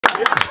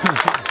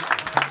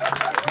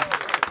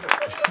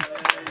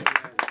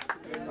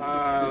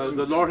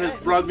The Lord has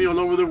brought me all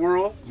over the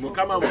world to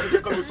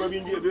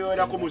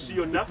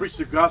preach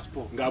the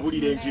gospel.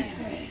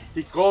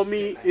 He called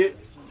me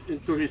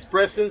into His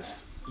presence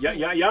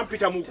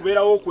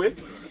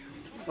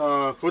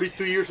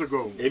 42 years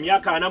ago.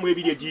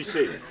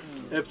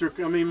 After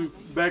coming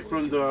back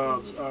from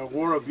the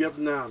war of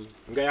Vietnam.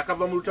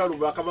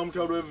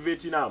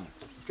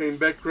 Came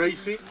back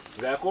crazy.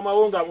 Spent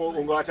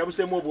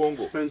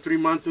 3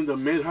 months in the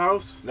mid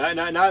house. But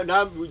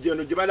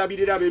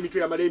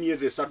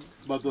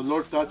the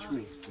Lord touched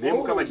me.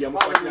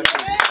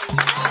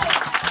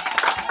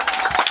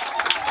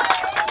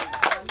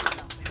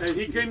 And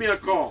He gave me a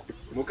call.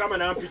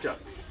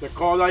 The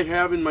call I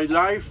have in my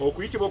life for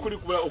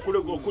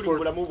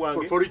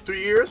 42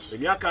 years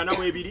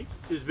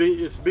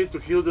it's been to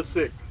heal the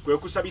sick.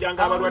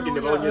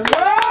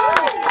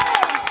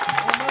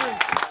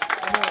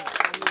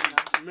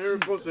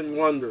 Miracles and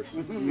wonders.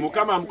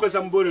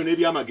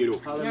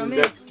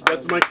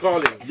 That's my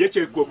calling. That's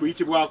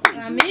why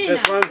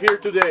I'm here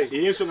today.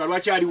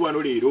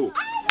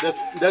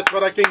 That's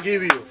what I can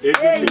give you.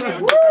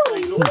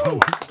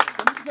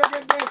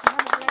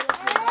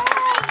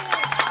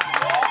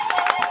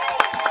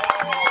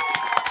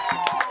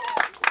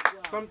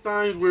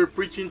 Sometimes we're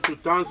preaching to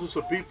thousands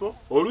of people.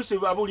 1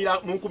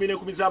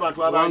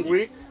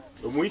 week.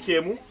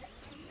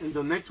 In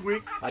the next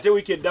week,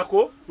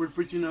 we're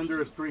preaching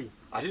under a tree.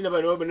 And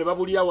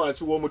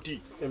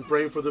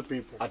praying for the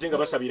people.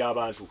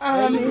 Amen. So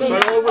I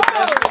always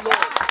ask the Lord.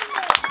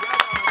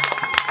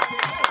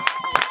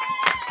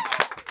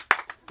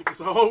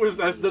 Because I always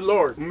ask the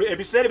Lord.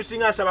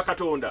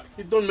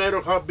 It don't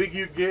matter how big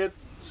you get.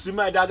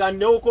 Never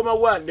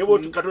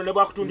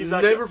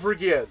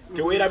forget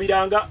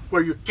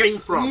where you came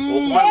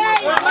from.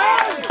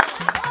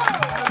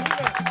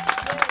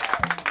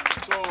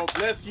 So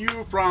bless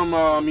you from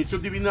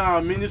Mision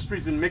Divina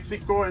ministries in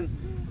Mexico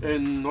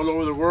and all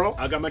over the world.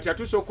 The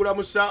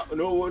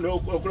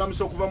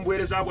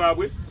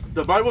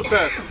Bible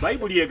says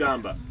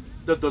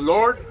that the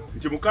Lord,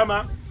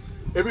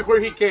 everywhere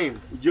He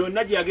came,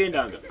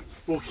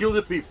 will heal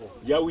the people.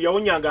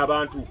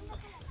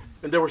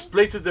 And there was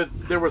places that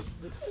there was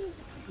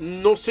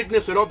no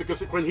sickness at all,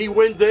 because when He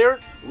went there,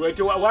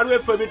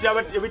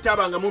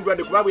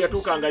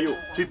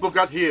 people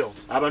got healed.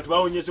 But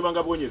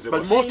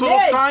most of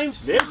those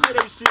times,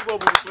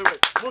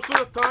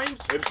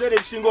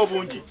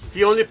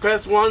 He only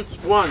passed once.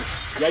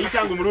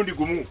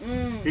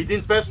 He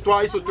didn't pass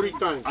twice or 3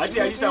 times.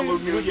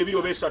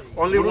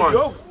 Only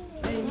once.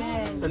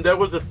 Amen. And that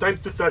was the time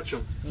to touch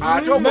Him.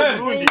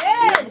 Amen.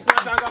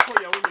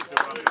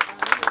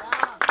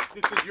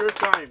 This is your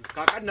time.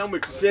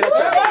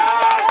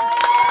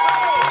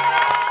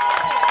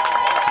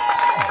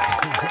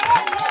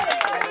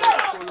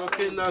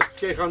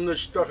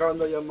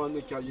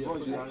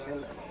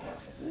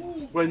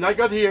 When I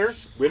got here,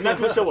 we got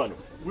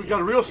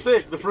real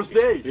sick the first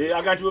day.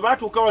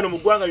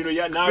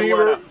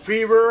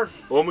 Fever,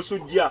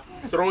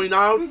 throwing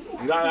out,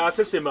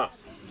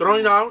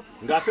 throwing out,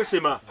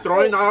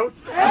 throwing out.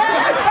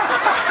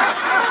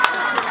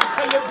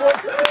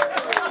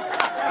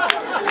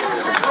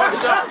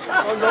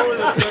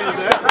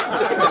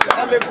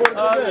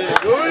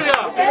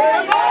 Hallelujah.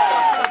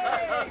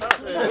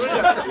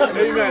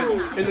 Amen.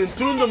 And then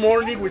 2 in the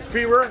morning with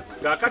fever,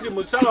 God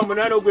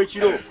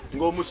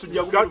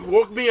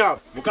woke me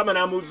up to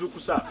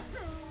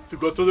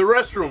go to the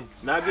restroom.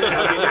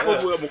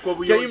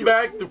 Came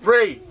back to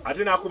pray. As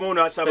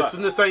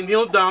soon as I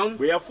kneel down,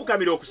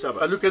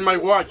 I look at my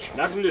watch,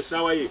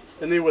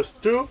 and it was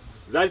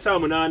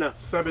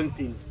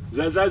 2:17.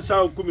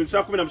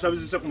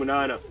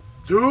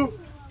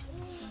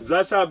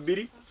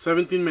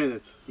 2:17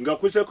 minutes.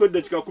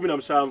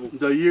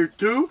 The year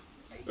 2017.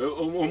 And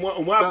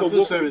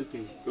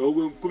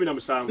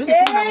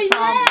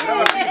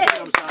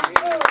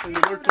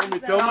the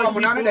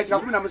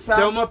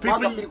Lord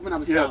told me,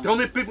 tell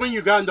me people in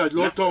Uganda. The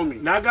Lord told me.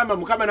 I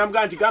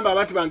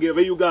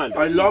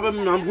love them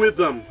and I'm with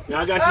them.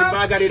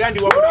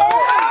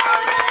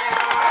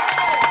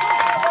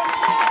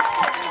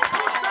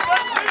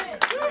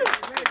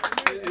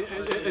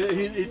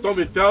 He told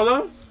me, tell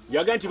them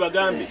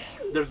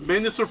there's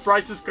many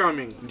surprises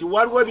coming. I'm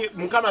going to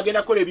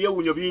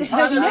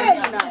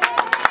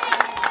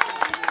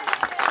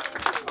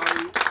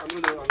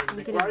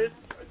be quiet,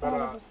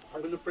 but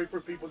I'm going to pray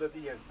for people at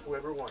the end,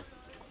 whoever wants.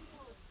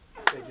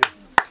 Thank you.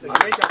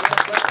 Thank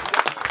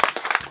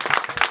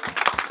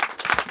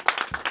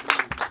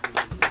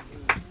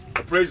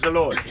you. Praise the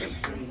Lord.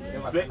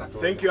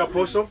 Thank you,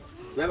 Apostle.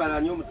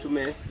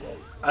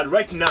 And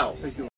right now,